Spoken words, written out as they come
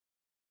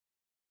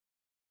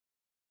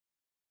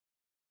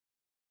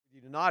You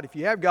tonight, if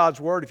you have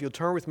God's Word, if you'll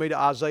turn with me to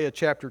Isaiah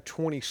chapter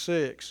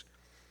 26.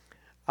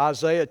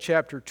 Isaiah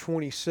chapter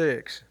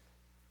 26.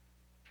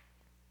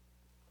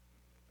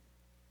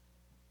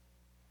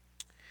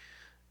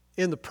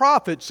 In the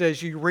prophets,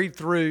 as you read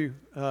through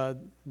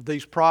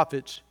these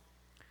prophets,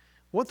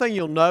 one thing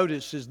you'll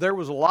notice is there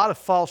was a lot of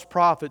false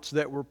prophets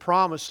that were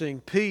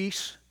promising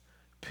peace,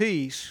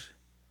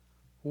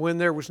 when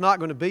there was not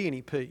going to be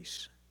any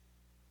peace.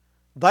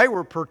 They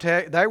were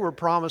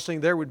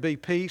promising there would be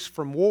peace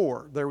from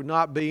war. There would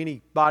not be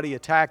anybody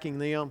attacking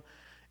them.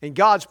 And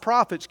God's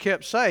prophets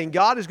kept saying,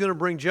 God is going to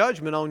bring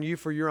judgment on you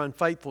for your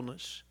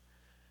unfaithfulness.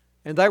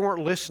 And they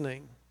weren't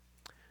listening.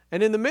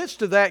 And in the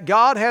midst of that,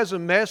 God has a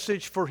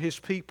message for His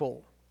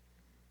people.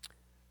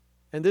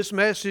 And this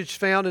message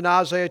found in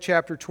Isaiah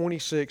chapter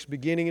 26,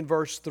 beginning in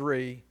verse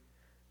 3.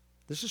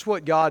 This is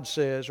what God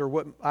says, or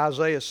what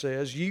Isaiah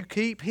says. You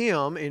keep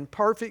him in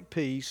perfect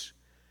peace,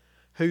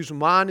 whose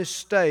mind is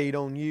stayed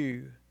on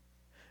you,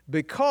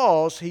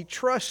 because he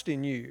trusts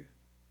in you.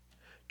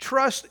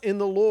 Trust in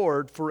the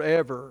Lord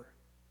forever.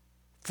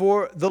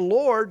 For the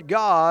Lord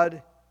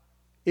God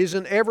is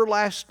an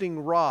everlasting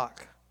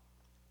rock.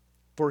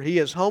 For He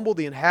has humbled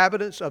the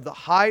inhabitants of the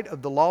height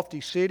of the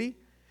lofty city.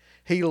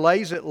 He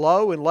lays it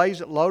low and lays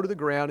it low to the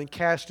ground and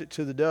casts it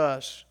to the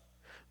dust.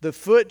 The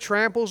foot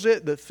tramples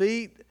it, the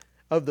feet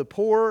of the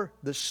poor,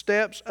 the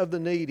steps of the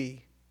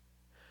needy.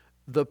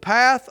 The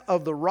path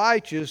of the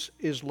righteous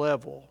is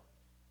level.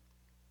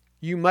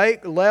 You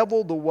make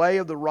level the way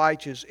of the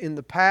righteous in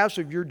the paths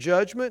of your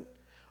judgment.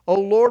 O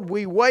Lord,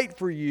 we wait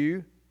for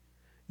you.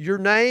 Your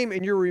name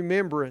and your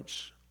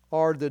remembrance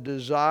are the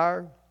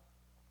desire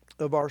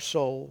of our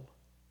soul.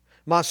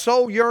 My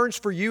soul yearns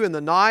for you in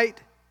the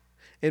night,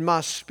 and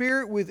my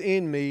spirit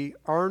within me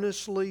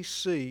earnestly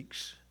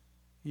seeks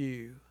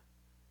you.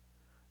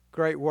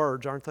 Great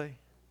words, aren't they?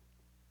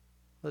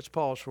 Let's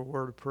pause for a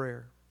word of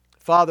prayer.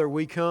 Father,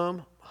 we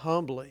come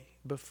humbly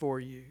before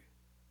you.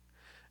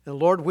 And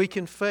Lord, we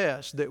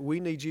confess that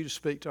we need you to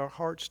speak to our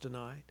hearts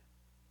tonight.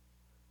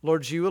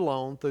 Lord, you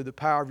alone, through the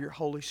power of your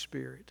Holy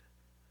Spirit,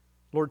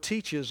 Lord,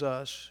 teaches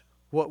us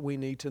what we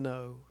need to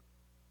know.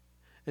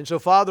 And so,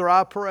 Father,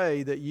 I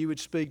pray that you would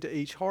speak to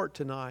each heart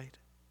tonight,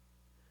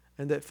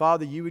 and that,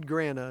 Father, you would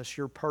grant us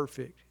your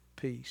perfect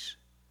peace.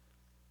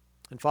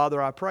 And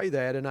Father, I pray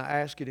that, and I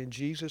ask it in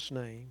Jesus'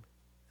 name.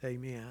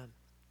 Amen.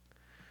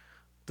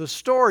 The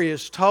story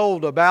is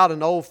told about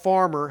an old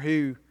farmer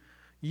who,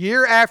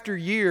 year after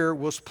year,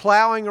 was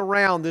plowing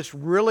around this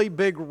really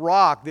big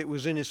rock that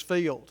was in his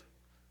field.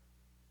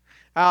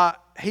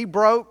 He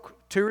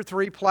broke 2 or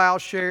 3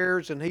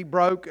 plowshares, and he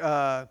broke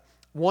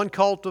one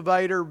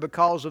cultivator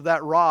because of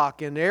that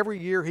rock. And every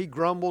year he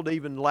grumbled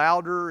even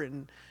louder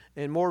and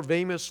more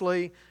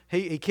vehemently.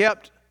 He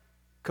kept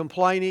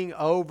complaining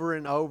over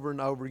and over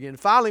and over again.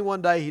 Finally,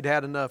 one day he'd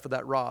had enough of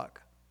that rock.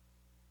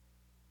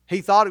 He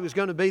thought it was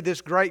going to be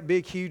this great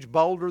big huge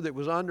boulder that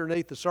was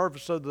underneath the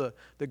surface of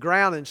the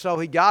ground. And so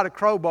he got a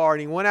crowbar and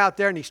he went out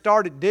there and he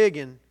started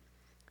digging.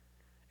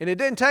 And it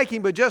didn't take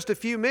him but just a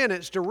few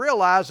minutes to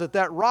realize that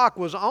that rock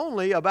was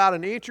only about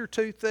an inch or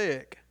 2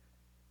 thick.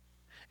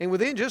 And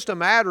within just a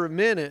matter of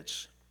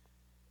minutes,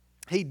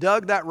 he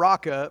dug that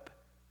rock up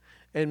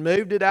and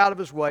moved it out of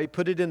his way,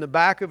 put it in the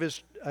back of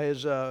his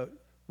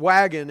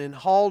wagon and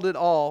hauled it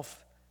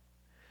off,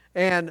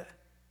 and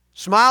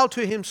smiled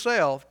to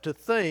himself to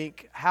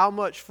think how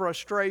much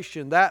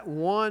frustration that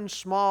one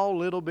small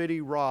little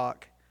bitty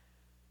rock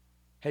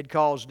had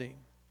caused him.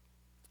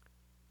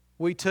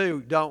 We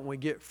too, don't we,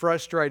 get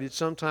frustrated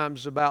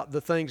sometimes about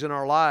the things in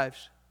our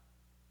lives.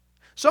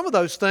 Some of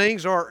those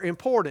things are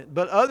important,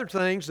 but other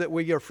things that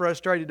we are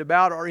frustrated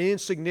about are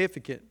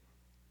insignificant.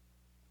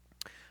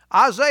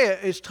 Isaiah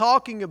is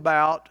talking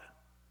about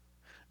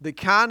the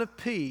kind of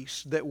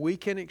peace that we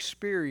can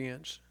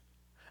experience,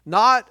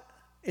 not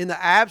in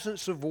the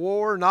absence of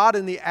war, not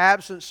in the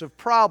absence of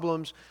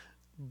problems,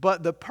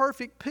 but the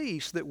perfect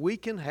peace that we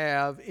can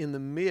have in the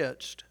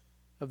midst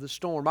of the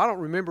storm. I don't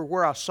remember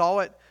where I saw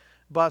it,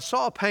 but I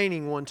saw a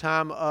painting one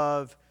time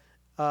of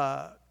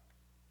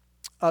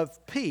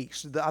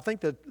peace. I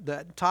think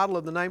the title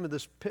of the name of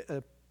this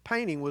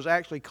painting was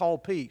actually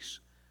called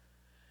Peace.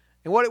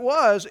 And what it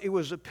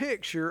was a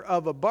picture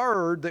of a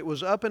bird that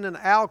was up in an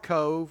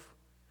alcove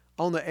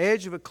on the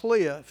edge of a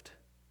cliff.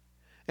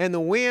 And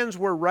the winds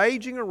were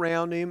raging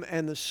around him,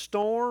 and the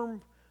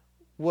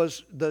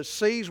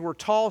seas were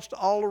tossed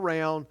all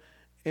around.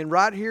 And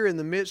right here in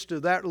the midst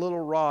of that little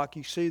rock,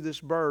 you see this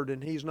bird,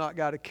 and he's not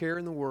got a care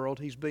in the world.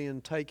 He's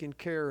being taken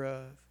care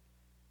of.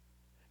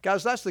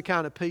 Guys, that's the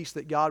kind of peace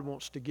that God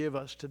wants to give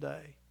us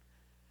today.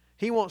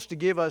 He wants to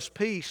give us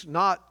peace,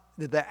 not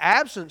the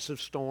absence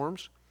of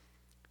storms,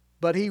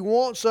 but He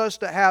wants us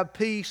to have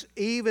peace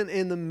even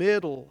in the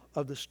middle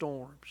of the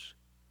storms.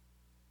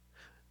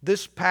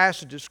 This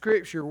passage of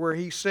Scripture where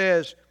He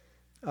says,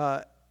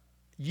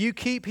 you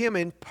keep him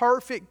in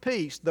perfect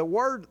peace. The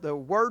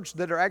words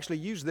that are actually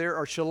used there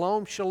are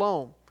shalom,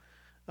 shalom.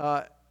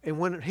 And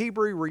when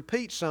Hebrew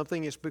repeats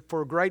something, it's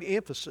for great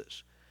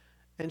emphasis.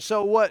 And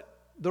so what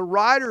the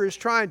writer is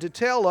trying to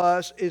tell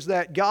us is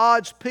that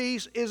God's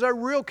peace is a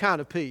real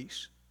kind of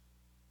peace.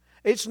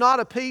 It's not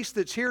a peace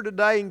that's here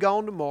today and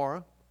gone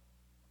tomorrow.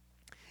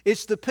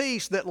 It's the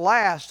peace that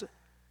lasts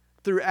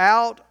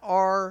throughout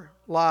our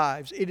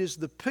lives. It is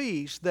the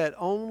peace that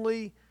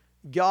only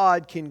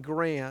God can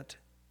grant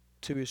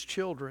to His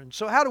children.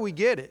 So how do we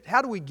get it?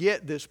 How do we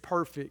get this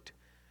perfect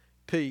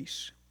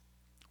peace?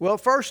 Well,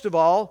 first of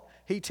all,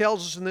 he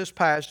tells us in this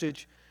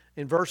passage,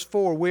 in verse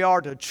 4, we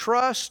are to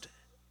trust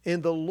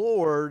in the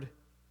Lord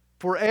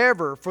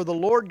forever, for the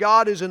Lord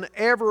God is an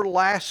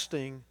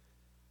everlasting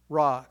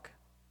rock.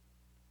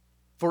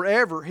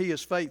 Forever He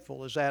is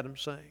faithful, as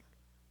Adam's saying.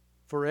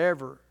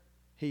 Forever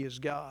He is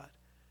God.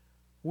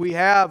 We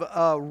have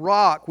a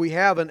rock. We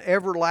have an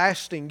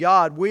everlasting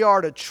God. We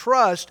are to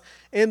trust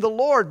in the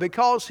Lord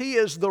because He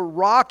is the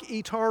rock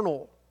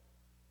eternal.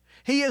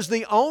 He is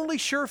the only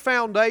sure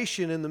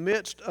foundation in the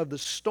midst of the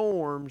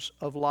storms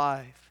of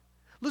life.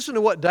 Listen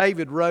to what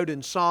David wrote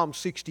in Psalm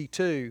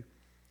 62.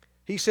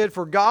 He said,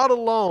 "For God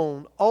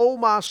alone, O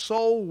my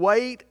soul,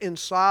 wait in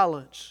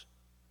silence,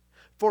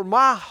 for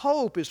my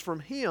hope is from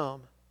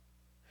Him.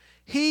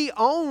 He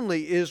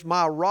only is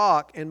my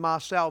rock and my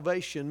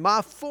salvation,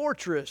 my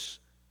fortress.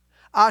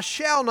 I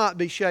shall not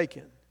be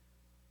shaken.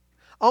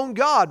 On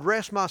God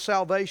rests my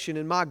salvation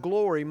and my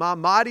glory, my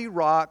mighty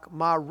rock,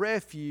 my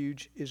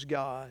refuge is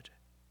God."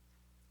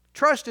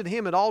 Trust in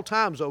Him at all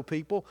times, O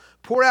people.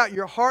 Pour out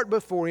your heart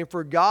before Him,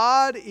 for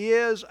God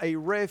is a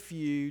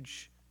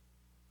refuge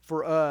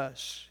for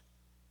us.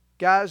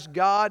 Guys,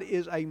 God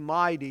is a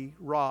mighty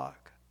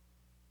rock.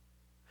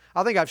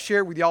 I think I've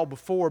shared with y'all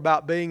before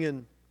about being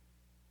in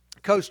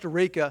Costa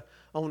Rica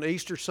on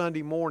Easter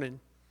Sunday morning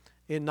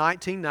in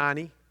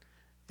 1990,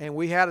 and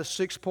we had a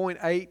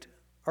 6.8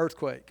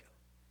 earthquake.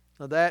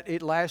 Now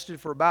it lasted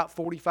for about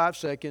 45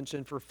 seconds,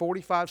 and for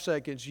 45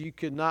 seconds you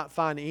could not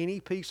find any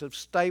piece of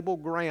stable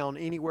ground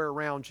anywhere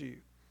around you.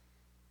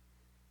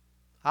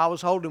 I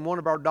was holding one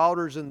of our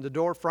daughters in the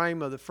door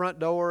frame of the front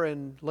door,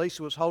 and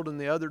Lisa was holding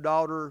the other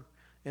daughter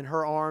in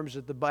her arms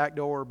at the back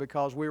door,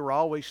 because we were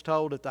always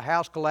told if the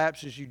house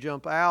collapses, you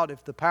jump out.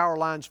 If the power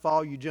lines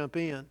fall, you jump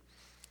in.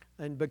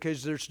 And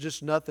because there's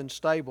just nothing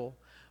stable.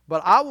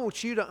 But I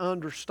want you to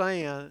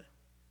understand,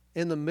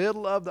 in the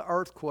middle of the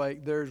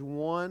earthquake, there's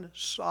one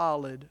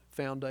solid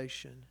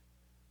foundation.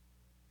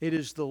 It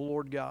is the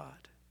Lord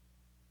God.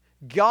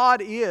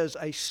 God is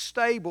a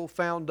stable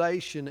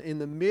foundation in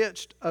the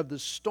midst of the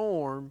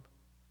storm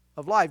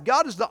of life.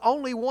 God is the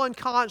only one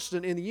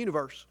constant in the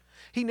universe.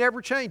 He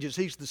never changes.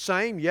 He's the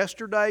same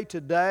yesterday,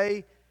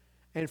 today,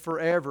 and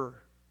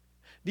forever.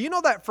 Do you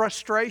know that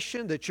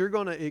frustration that you're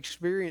going to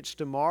experience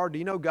tomorrow? Do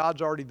you know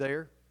God's already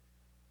there?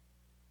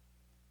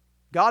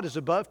 God is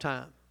above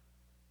time.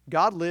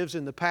 God lives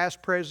in the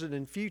past, present,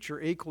 and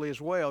future equally as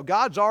well.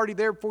 God's already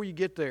there before you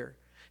get there.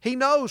 He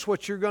knows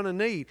what you're going to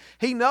need.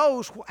 He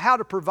knows how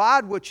to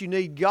provide what you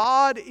need.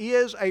 God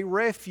is a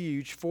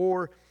refuge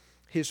for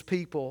His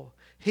people.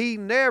 He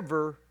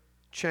never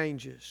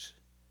changes.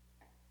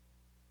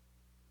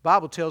 The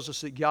Bible tells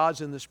us that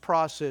God's in this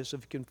process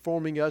of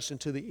conforming us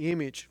into the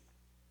image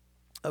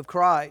of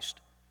Christ.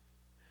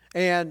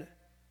 And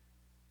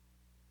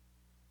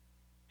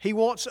He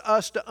wants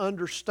us to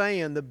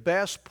understand the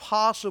best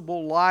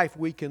possible life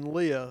we can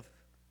live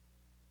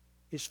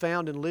is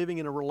found in living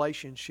in a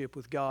relationship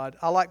with God.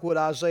 I like what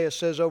Isaiah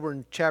says over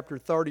in chapter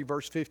 30,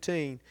 verse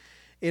 15.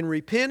 "In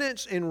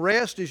repentance and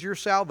rest is your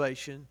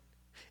salvation.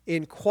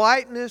 In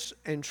quietness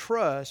and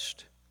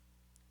trust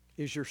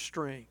is your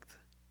strength."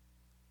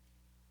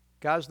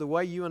 Guys, the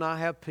way you and I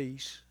have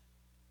peace,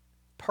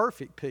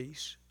 perfect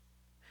peace,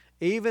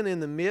 even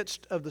in the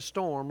midst of the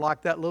storm,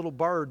 like that little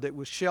bird that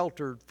was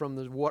sheltered from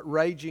the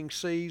raging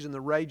seas and the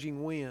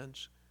raging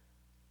winds,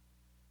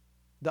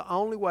 the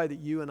only way that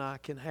you and I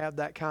can have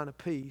that kind of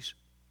peace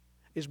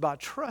is by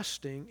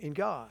trusting in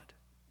God.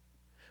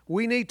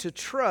 We need to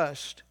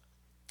trust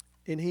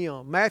in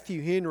Him.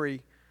 Matthew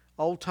Henry,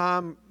 old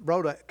time,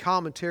 wrote a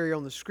commentary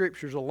on the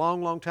Scriptures a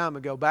long, long time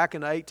ago, back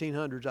in the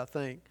 1800s, I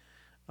think.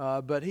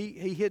 But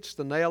he hits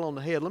the nail on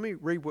the head. Let me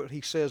read what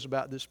he says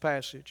about this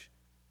passage.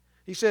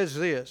 He says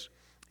this: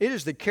 "It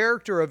is the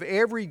character of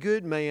every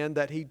good man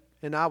that he,"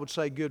 and I would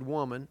say good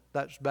woman,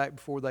 that's back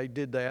before they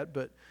did that,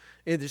 but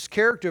 "it is the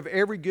character of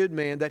every good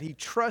man that he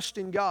trusts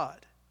in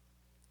God,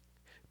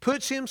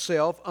 puts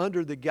himself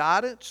under the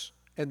guidance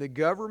and the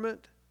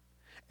government,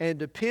 and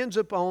depends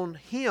upon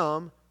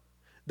Him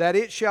that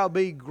it shall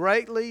be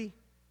greatly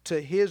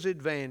to his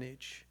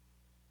advantage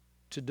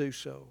to do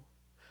so."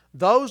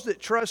 Those that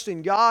trust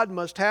in God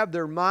must have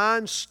their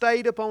minds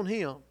stayed upon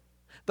Him.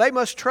 They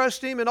must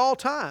trust Him in all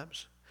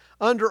times,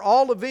 under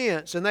all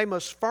events, and they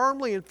must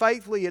firmly and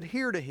faithfully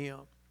adhere to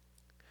Him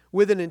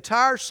with an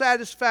entire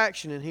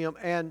satisfaction in Him.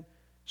 And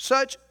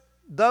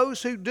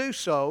those who do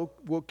so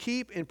will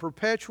keep in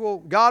perpetual,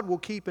 God will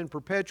keep in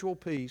perpetual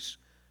peace,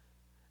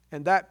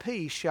 and that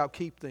peace shall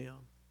keep them.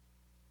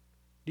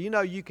 Do you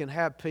know you can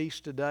have peace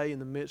today in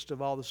the midst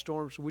of all the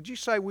storms? Would you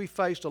say we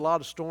faced a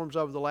lot of storms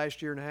over the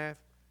last year and a half?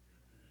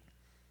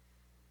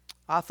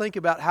 I think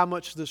about how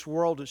much this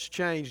world has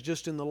changed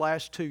just in the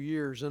last 2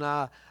 years, and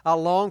I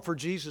long for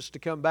Jesus to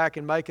come back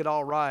and make it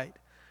all right.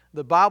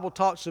 The Bible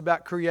talks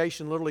about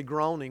creation literally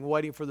groaning,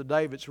 waiting for the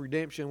day of its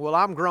redemption. Well,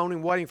 I'm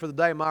groaning, waiting for the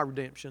day of my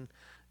redemption.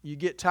 You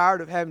get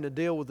tired of having to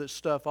deal with this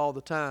stuff all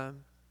the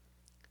time.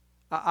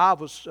 I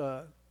was,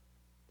 where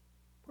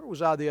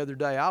was I the other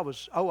day? I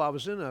was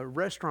in a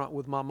restaurant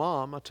with my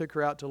mom. I took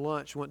her out to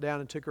lunch, went down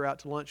and took her out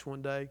to lunch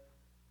one day.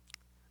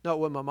 No, it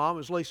wasn't my mom, it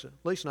was Lisa.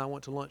 Lisa and I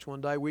went to lunch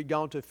one day. We'd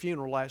gone to a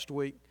funeral last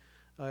week.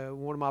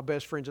 One of my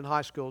best friends in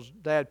high school's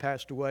dad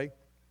passed away.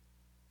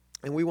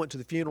 And we went to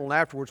the funeral, and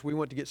afterwards we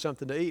went to get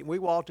something to eat. And we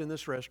walked in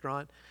this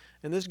restaurant,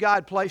 and this guy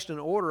had placed an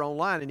order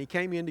online, and he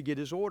came in to get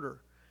his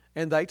order.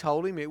 And they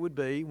told him it would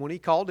be, when he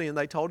called in,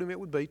 they told him it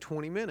would be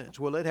 20 minutes.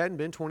 Well, it hadn't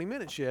been 20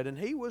 minutes yet, and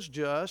he was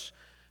just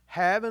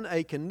having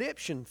a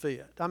conniption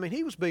fit. I mean,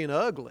 he was being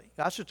ugly.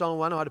 That's just the only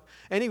way I know how to.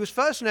 And he was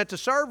fussing at the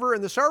server,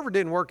 and the server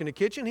didn't work in the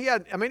kitchen.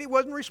 It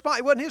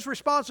wasn't his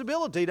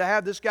responsibility to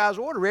have this guy's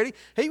order ready.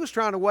 He was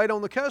trying to wait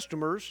on the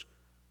customers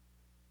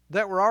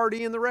that were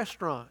already in the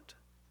restaurant.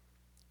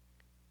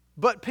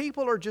 But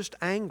people are just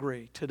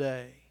angry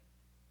today.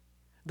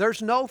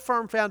 There's no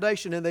firm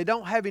foundation, and they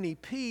don't have any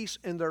peace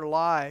in their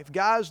life.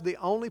 Guys, the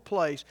only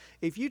place,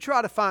 if you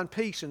try to find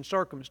peace in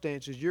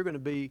circumstances, you're going to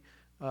be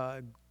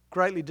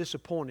greatly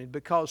disappointed,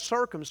 because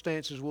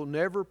circumstances will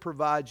never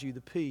provide you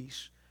the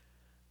peace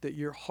that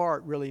your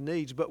heart really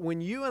needs. But when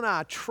you and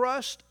I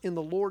trust in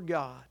the Lord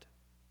God,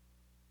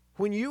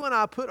 when you and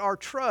I put our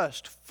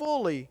trust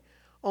fully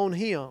on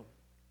Him,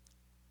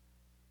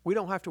 we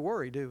don't have to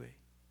worry, do we?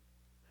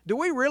 Do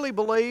we really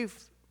believe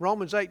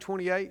Romans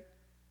 8:28?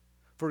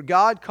 For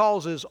God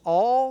causes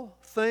all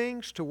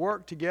things to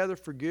work together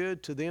for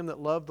good to them that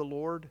love the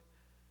Lord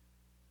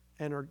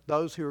and are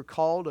those who are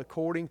called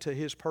according to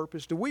His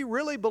purpose. Do we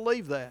really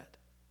believe that?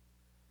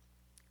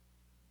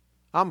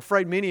 I'm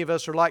afraid many of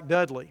us are like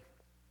Dudley.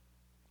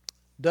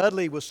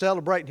 Dudley was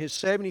celebrating his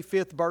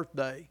 75th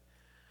birthday.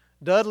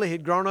 Dudley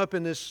had grown up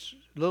in this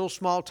little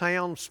small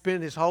town,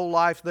 spent his whole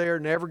life there,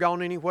 never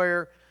gone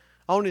anywhere.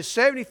 On his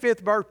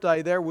 75th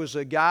birthday, there was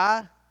a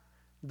guy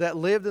that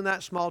lived in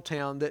that small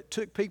town that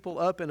took people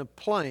up in a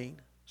plane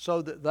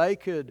so that they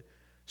could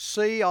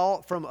see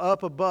all from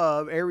up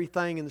above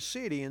everything in the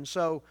city. And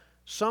so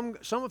some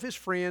of his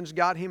friends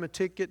got him a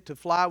ticket to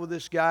fly with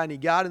this guy, and he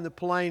got in the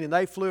plane, and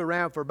they flew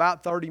around for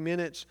about 30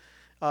 minutes.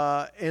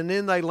 And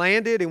then they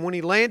landed, and when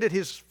he landed,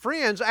 his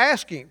friends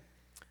asked him,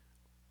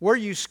 "Were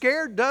you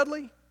scared,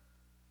 Dudley?"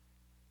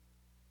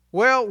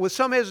 Well, with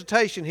some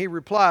hesitation, he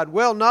replied,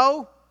 "Well,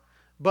 no,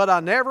 but I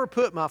never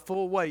put my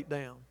full weight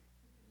down."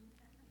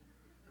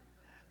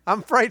 I'm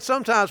afraid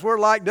sometimes we're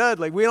like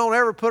Dudley. We don't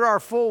ever put our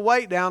full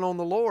weight down on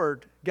the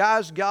Lord.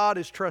 Guys, God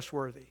is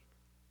trustworthy.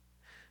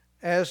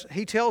 As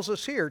He tells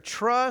us here,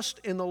 trust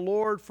in the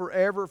Lord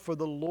forever, for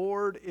the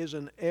Lord is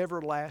an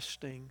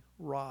everlasting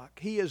rock.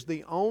 He is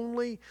the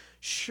only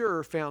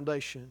sure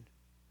foundation.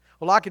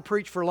 Well, I could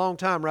preach for a long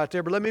time right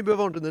there, but let me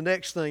move on to the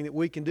next thing that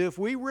we can do. If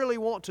we really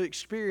want to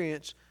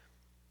experience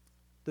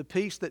the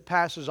peace that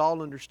passes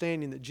all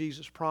understanding that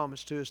Jesus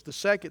promised to us, the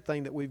second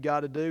thing that we've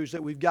got to do is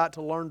that we've got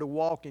to learn to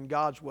walk in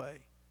God's way.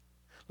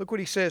 Look what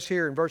He says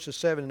here in verses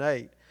 7 and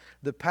 8.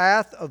 The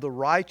path of the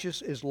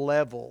righteous is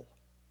level.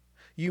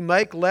 You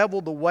make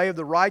level the way of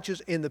the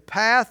righteous. In the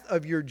path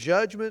of your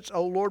judgments,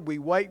 O Lord, we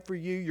wait for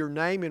you. Your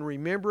name and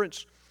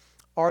remembrance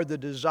are the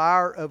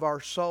desire of our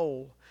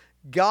soul.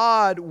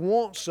 God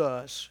wants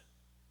us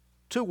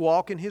to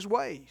walk in His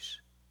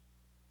ways.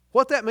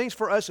 What that means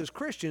for us as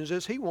Christians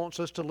is He wants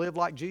us to live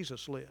like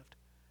Jesus lived.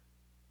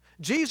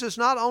 Jesus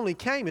not only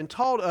came and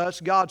taught us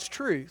God's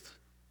truth,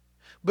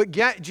 but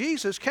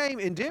Jesus came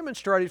and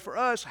demonstrated for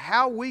us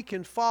how we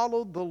can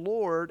follow the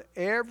Lord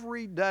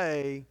every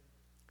day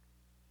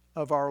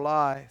of our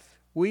life.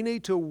 We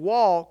need to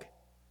walk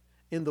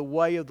in the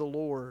way of the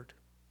Lord.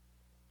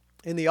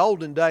 In the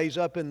olden days,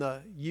 up in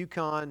the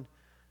Yukon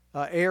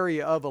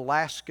area of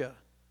Alaska,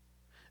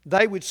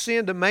 they would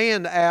send a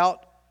man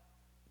out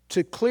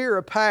to clear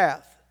a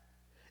path.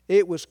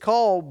 It was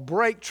called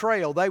break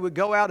trail. They would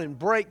go out and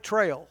break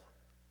trail.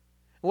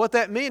 What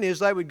that meant is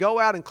they would go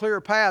out and clear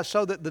a path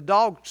so that the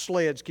dog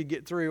sleds could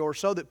get through, or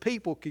so that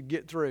people could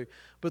get through.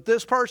 But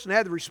this person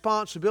had the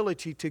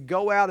responsibility to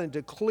go out and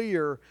to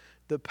clear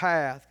the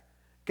path.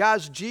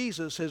 Guys,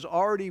 Jesus has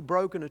already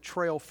broken a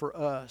trail for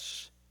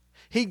us.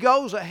 He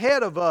goes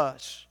ahead of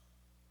us,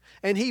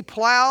 and He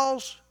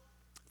plows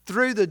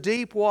through the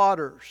deep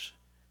waters.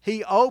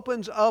 He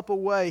opens up a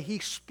way. He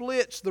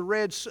splits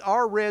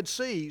our Red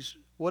Seas,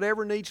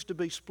 whatever needs to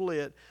be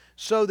split,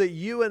 so that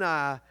you and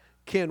I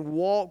can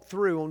walk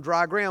through on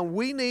dry ground.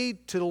 We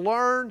need to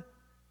learn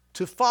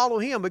to follow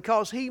Him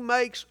because He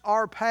makes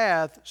our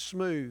path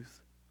smooth.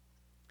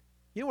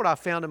 You know what I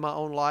found in my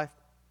own life?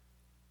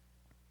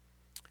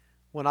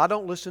 When I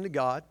don't listen to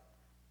God,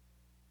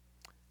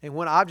 and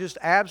when I've just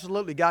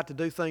absolutely got to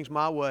do things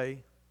my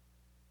way,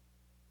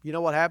 you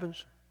know what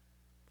happens?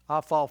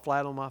 I fall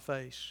flat on my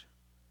face.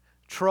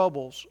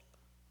 Troubles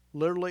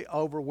literally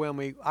overwhelm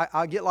me.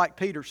 I get like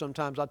Peter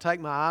sometimes. I take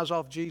my eyes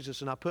off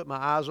Jesus and I put my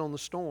eyes on the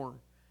storm.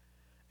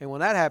 And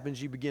when that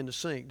happens, you begin to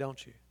sink,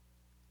 don't you?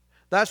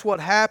 That's what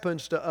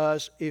happens to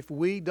us if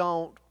we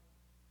don't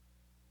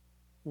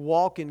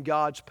walk in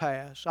God's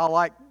paths. I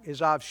like,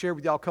 as I've shared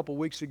with y'all a couple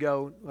weeks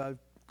ago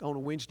on a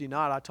Wednesday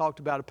night, I talked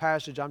about a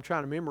passage I'm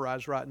trying to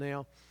memorize right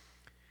now.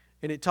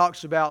 And it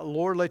talks about,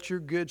 Lord, let your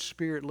good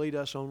spirit lead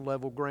us on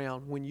level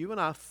ground. When you and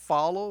I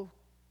follow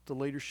the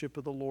leadership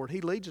of the Lord, He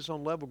leads us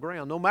on level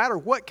ground. No matter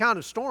what kind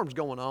of storm's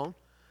going on,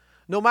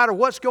 no matter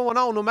what's going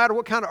on, no matter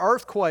what kind of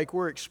earthquake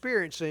we're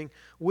experiencing,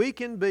 we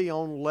can be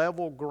on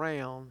level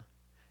ground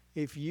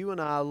if you and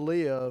I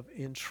live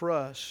in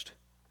trust.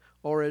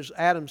 Or as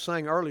Adam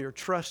sang earlier,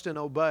 trust and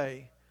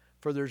obey.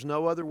 For there's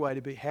no other way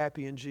to be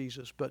happy in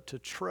Jesus but to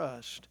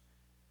trust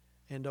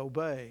and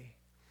obey.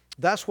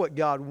 That's what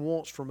God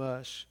wants from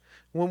us.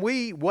 When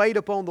we wait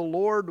upon the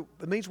Lord,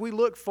 it means we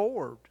look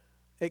forward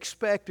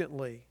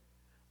expectantly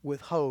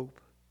with hope.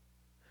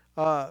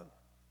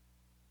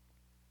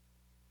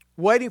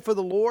 Waiting for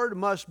the Lord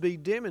must be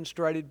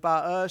demonstrated by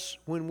us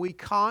when we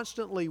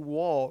constantly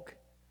walk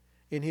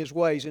in His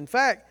ways. In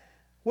fact,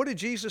 what did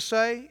Jesus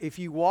say? If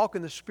you walk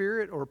in the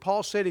Spirit, or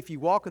Paul said, if you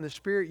walk in the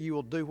Spirit, you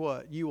will do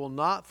what? You will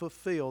not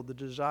fulfill the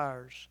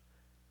desires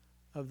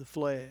of the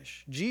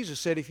flesh. Jesus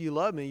said, if you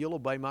love me, you'll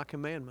obey my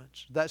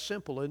commandments. That's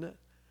simple, isn't it?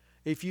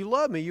 If you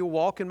love me, you'll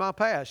walk in my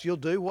paths. You'll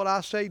do what I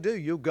say do.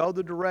 You'll go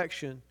the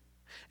direction.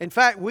 In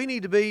fact, we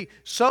need to be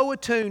so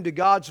attuned to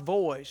God's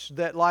voice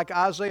that, like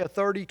Isaiah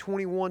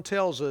 30:21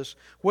 tells us,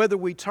 whether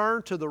we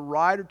turn to the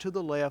right or to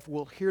the left,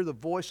 we'll hear the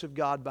voice of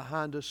God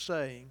behind us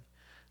saying,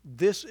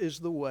 this is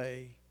the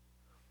way,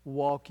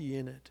 walk ye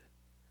in it.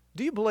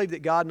 Do you believe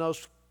that God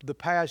knows the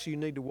paths you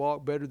need to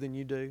walk better than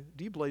you do?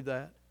 Do you believe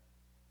that?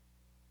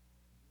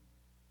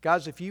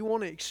 Guys, if you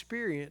want to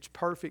experience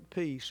perfect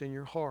peace in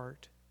your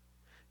heart,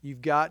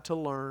 you've got to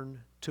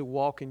learn to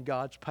walk in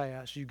God's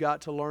paths. You've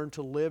got to learn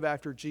to live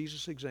after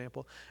Jesus'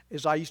 example.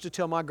 As I used to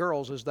tell my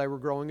girls as they were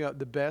growing up,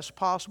 the best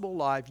possible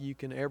life you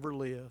can ever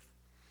live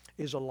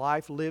is a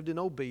life lived in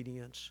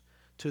obedience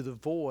to the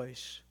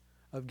voice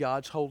of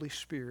God's Holy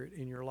Spirit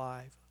in your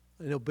life.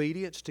 In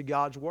obedience to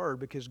God's Word,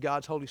 because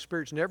God's Holy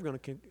Spirit's never going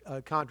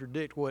to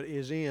contradict what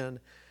is in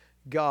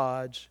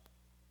God's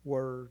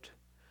Word.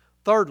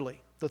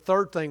 Thirdly, the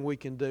third thing we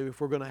can do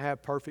if we're going to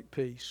have perfect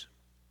peace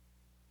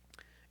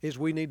is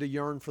we need to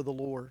yearn for the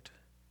Lord.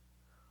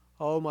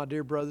 Oh, my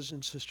dear brothers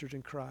and sisters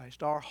in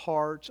Christ, our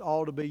hearts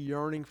ought to be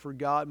yearning for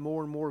God,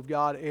 more and more of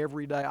God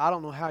every day. I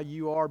don't know how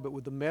you are, but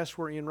with the mess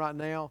we're in right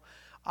now,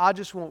 I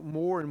just want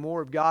more and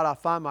more of God. I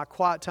find my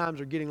quiet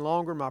times are getting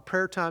longer, my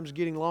prayer times are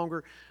getting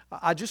longer.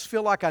 I just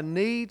feel like I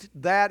need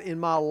that in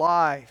my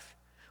life.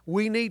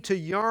 We need to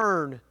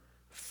yearn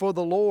for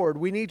the Lord.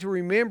 We need to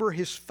remember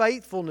His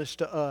faithfulness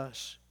to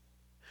us.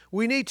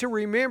 We need to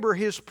remember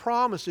His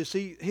promises,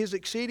 His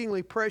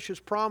exceedingly precious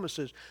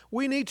promises.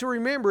 We need to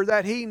remember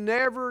that He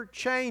never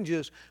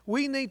changes.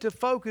 We need to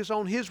focus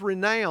on His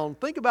renown.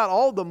 Think about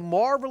all the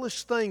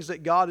marvelous things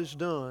that God has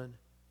done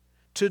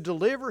to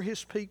deliver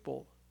His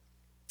people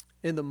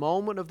in the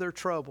moment of their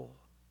trouble.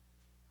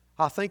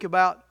 I think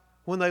about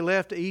when they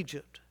left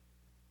Egypt.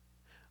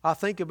 I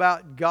think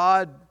about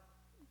God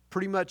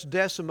pretty much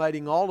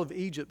decimating all of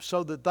Egypt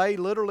so that they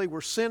literally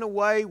were sent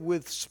away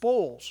with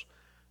spoils.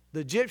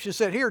 The Egyptians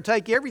said, here,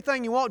 take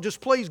everything you want,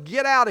 just please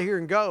get out of here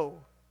and go.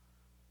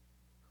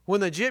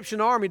 When the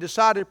Egyptian army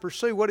decided to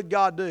pursue, what did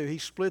God do? He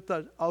split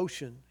the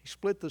ocean. He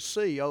split the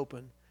sea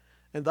open.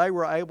 And they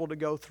were able to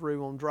go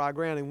through on dry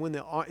ground. And when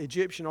the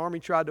Egyptian army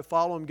tried to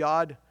follow them,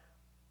 God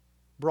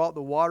brought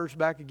the waters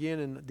back again,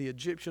 and the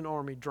Egyptian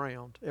army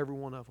drowned, every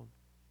one of them.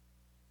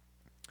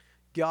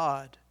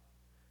 God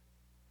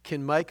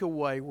can make a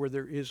way where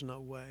there is no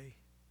way.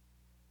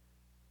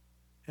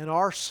 And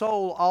our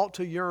soul ought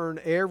to yearn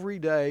every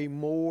day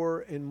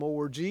more and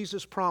more.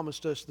 Jesus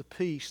promised us the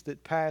peace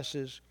that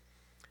passes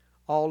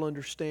all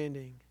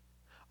understanding.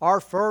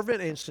 Our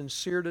fervent and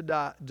sincere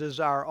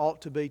desire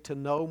ought to be to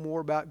know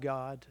more about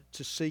God,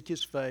 to seek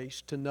His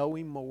face, to know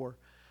Him more.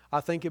 I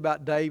think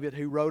about David,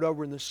 who wrote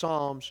over in the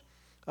Psalms,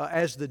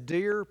 as the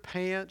deer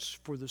pants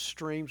for the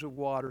streams of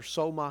water,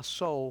 so my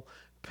soul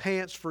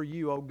pants for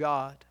you, O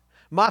God.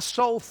 My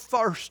soul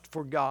thirsts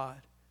for God,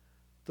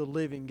 the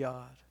living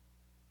God.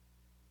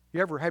 You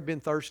ever have been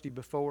thirsty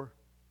before?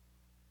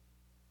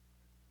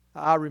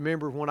 I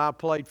remember when I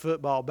played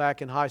football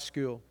back in high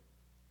school.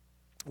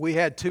 We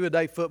had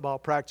 2-a-day football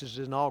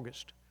practices in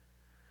August.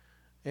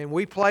 And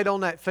we played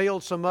on that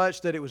field so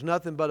much that it was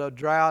nothing but a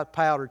dry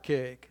powder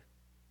keg.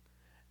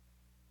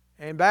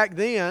 And back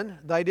then,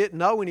 they didn't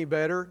know any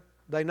better.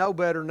 They know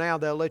better now.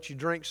 They'll let you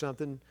drink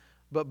something.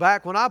 But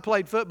back when I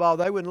played football,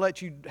 they wouldn't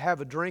let you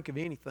have a drink of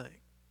anything.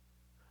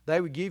 They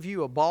would give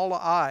you a ball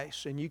of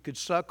ice, and you could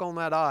suck on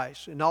that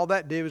ice. And all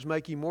that did was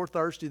make you more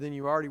thirsty than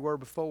you already were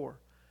before.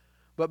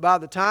 But by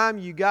the time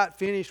you got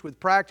finished with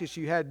practice,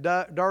 you had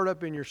dirt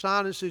up in your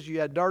sinuses, you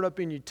had dirt up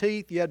in your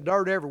teeth, you had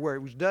dirt everywhere.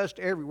 It was dust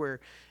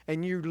everywhere.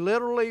 And you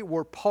literally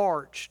were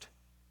parched.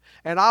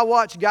 And I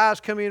watch guys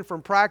come in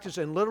from practice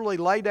and literally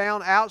lay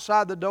down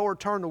outside the door,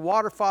 turn the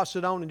water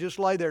faucet on, and just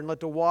lay there and let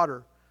the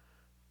water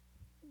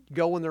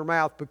go in their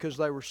mouth because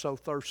they were so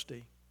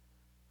thirsty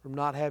from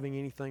not having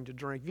anything to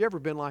drink. Have you ever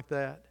been like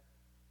that?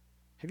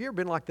 Have you ever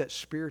been like that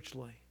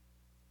spiritually?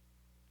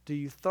 Do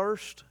you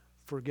thirst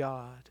for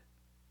God?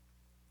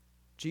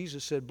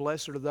 Jesus said,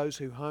 "Blessed are those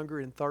who hunger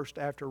and thirst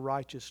after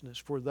righteousness,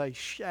 for they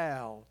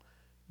shall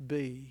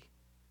be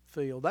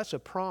filled." That's a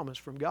promise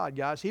from God,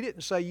 guys. He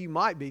didn't say you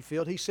might be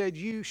filled. He said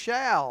you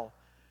shall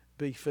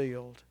be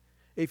filled.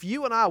 If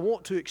you and I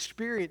want to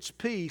experience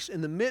peace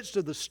in the midst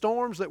of the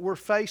storms that we're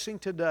facing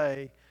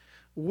today,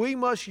 we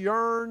must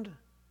yearn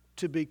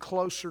to be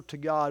closer to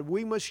God.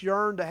 We must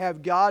yearn to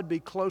have God be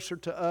closer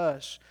to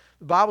us.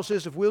 The Bible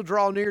says if we'll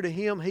draw near to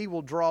Him, He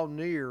will draw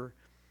near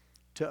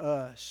to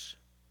us.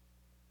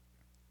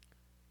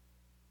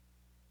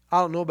 I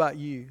don't know about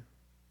you,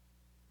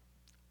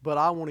 but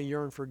I want to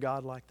yearn for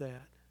God like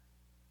that.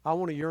 I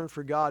want to yearn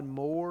for God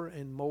more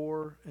and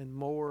more and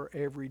more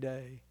every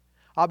day.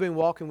 I've been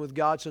walking with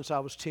God since I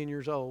was 10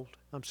 years old.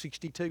 I'm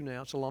 62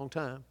 now. It's a long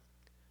time.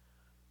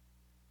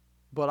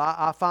 But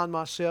I find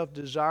myself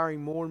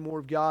desiring more and more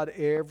of God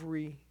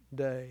every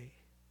day.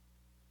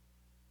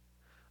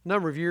 A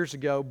number of years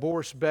ago,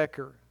 Boris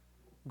Becker,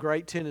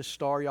 great tennis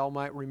star, y'all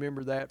might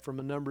remember that from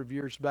a number of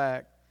years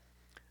back.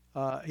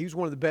 He was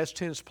one of the best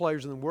tennis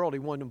players in the world. He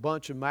won a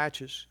bunch of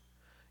matches.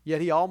 Yet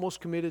he almost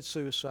committed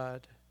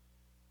suicide.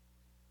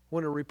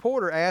 When a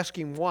reporter asked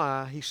him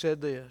why, he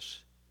said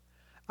this: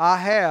 "I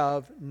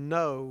have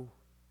no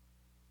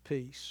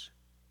peace."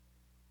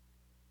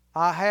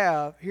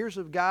 Here's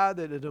a guy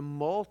that is a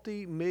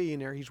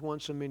multi-millionaire. He's won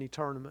so many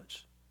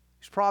tournaments.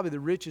 He's probably the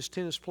richest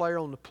tennis player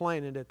on the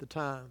planet at the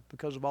time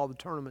because of all the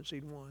tournaments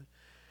he'd won.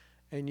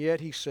 And yet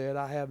he said,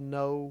 "I have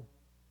no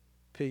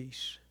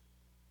peace."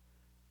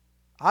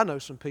 I know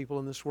some people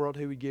in this world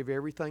who would give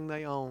everything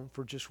they own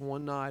for just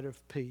one night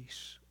of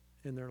peace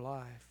in their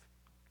life.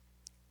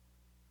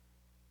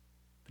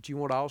 But you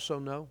want to also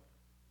know?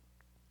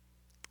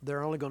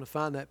 They're only going to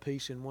find that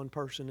peace in one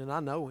person, and I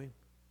know Him.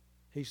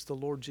 He's the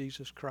Lord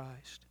Jesus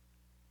Christ.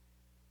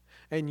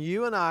 And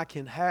you and I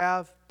can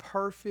have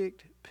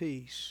perfect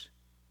peace.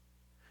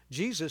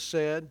 Jesus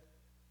said,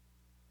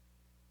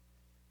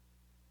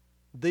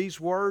 "These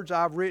words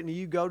I've written to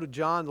you," go to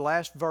John, the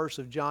last verse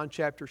of John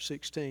chapter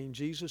 16.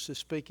 Jesus is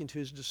speaking to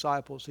His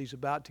disciples. He's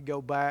about to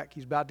go back.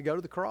 He's about to go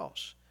to the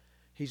cross.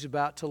 He's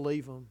about to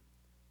leave them.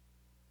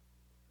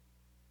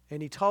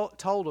 And He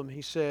told them,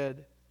 He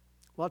said,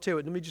 well, I'll tell you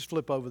what, let me just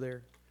flip over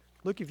there.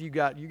 Look, if you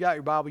got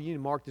your Bible, you need to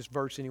mark this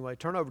verse anyway.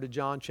 Turn over to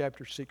John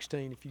chapter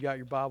 16 if you got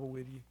your Bible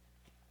with you.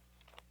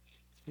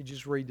 You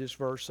just read this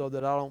verse so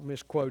that I don't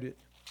misquote it.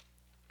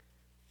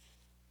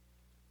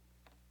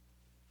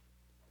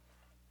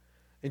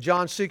 In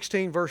John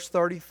 16, verse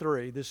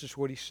 33, this is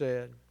what He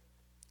said.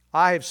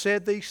 "I have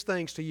said these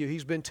things to you."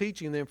 He's been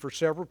teaching them for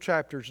several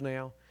chapters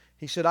now.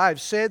 He said, "I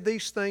have said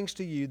these things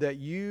to you that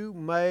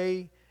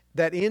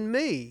in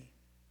me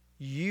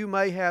you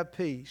may have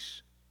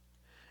peace.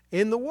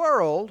 In the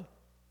world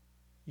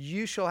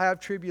you shall have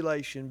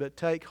tribulation, but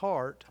take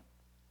heart,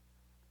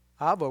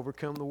 I've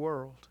overcome the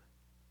world."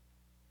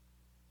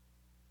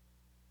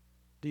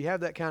 Do you have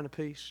that kind of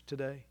peace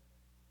today?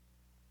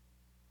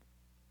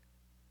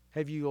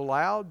 Have you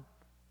allowed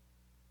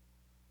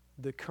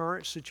the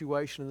current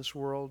situation in this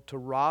world to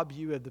rob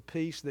you of the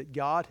peace that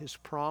God has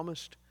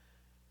promised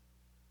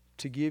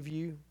to give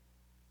you?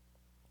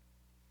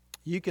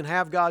 You can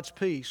have God's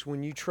peace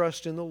when you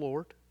trust in the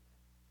Lord,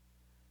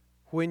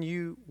 when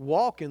you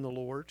walk in the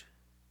Lord,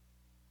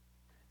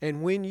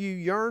 and when you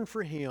yearn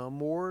for Him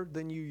more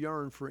than you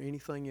yearn for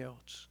anything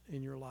else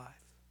in your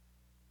life.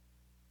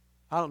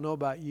 I don't know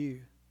about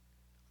you,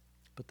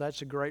 but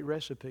that's a great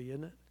recipe,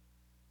 isn't it?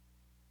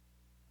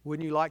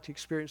 Wouldn't you like to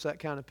experience that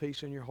kind of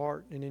peace in your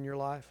heart and in your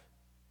life?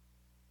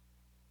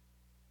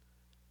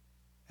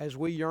 As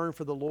we yearn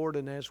for the Lord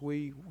and as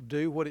we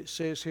do what it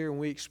says here and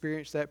we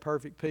experience that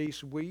perfect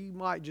peace, we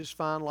might just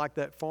find, like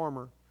that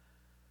farmer,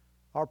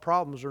 our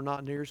problems are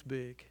not near as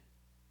big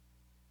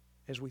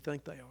as we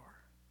think they are.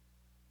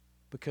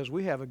 Because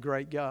we have a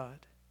great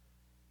God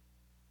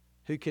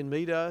who can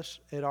meet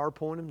us at our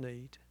point of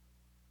need.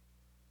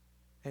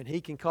 And He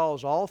can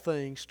cause all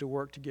things to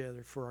work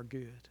together for our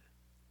good.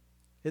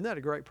 Isn't that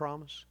a great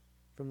promise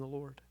from the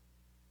Lord?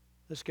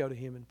 Let's go to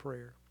Him in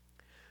prayer.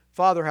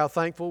 Father, how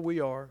thankful we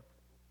are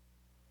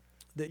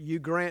that You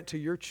grant to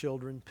Your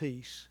children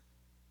peace.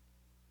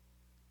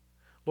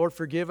 Lord,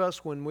 forgive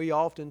us when we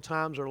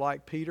oftentimes are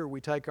like Peter.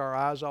 We take our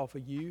eyes off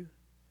of You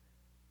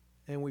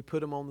and we put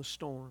them on the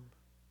storm.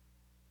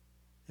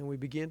 And we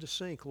begin to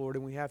sink, Lord,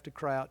 and we have to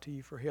cry out to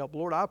You for help.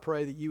 Lord, I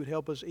pray that You would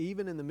help us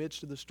even in the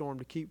midst of the storm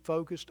to keep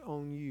focused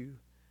on You,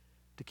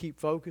 to keep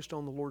focused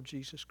on the Lord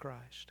Jesus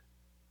Christ.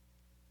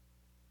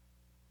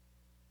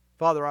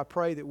 Father, I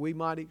pray that we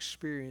might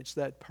experience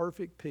that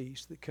perfect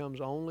peace that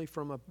comes only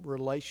from a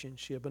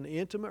relationship, an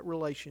intimate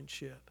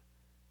relationship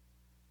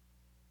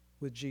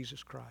with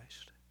Jesus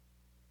Christ.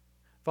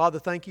 Father,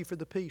 thank You for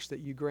the peace that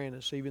You grant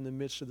us even in the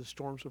midst of the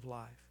storms of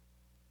life.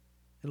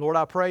 And Lord,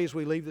 I pray as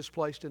we leave this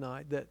place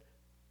tonight that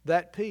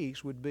that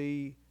peace would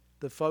be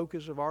the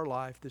focus of our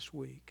life this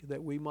week,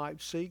 that we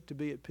might seek to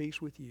be at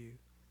peace with you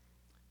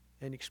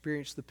and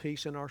experience the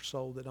peace in our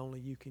soul that only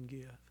you can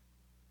give.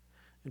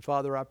 And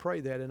Father, I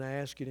pray that and I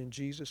ask it in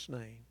Jesus'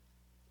 name.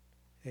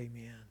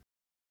 Amen.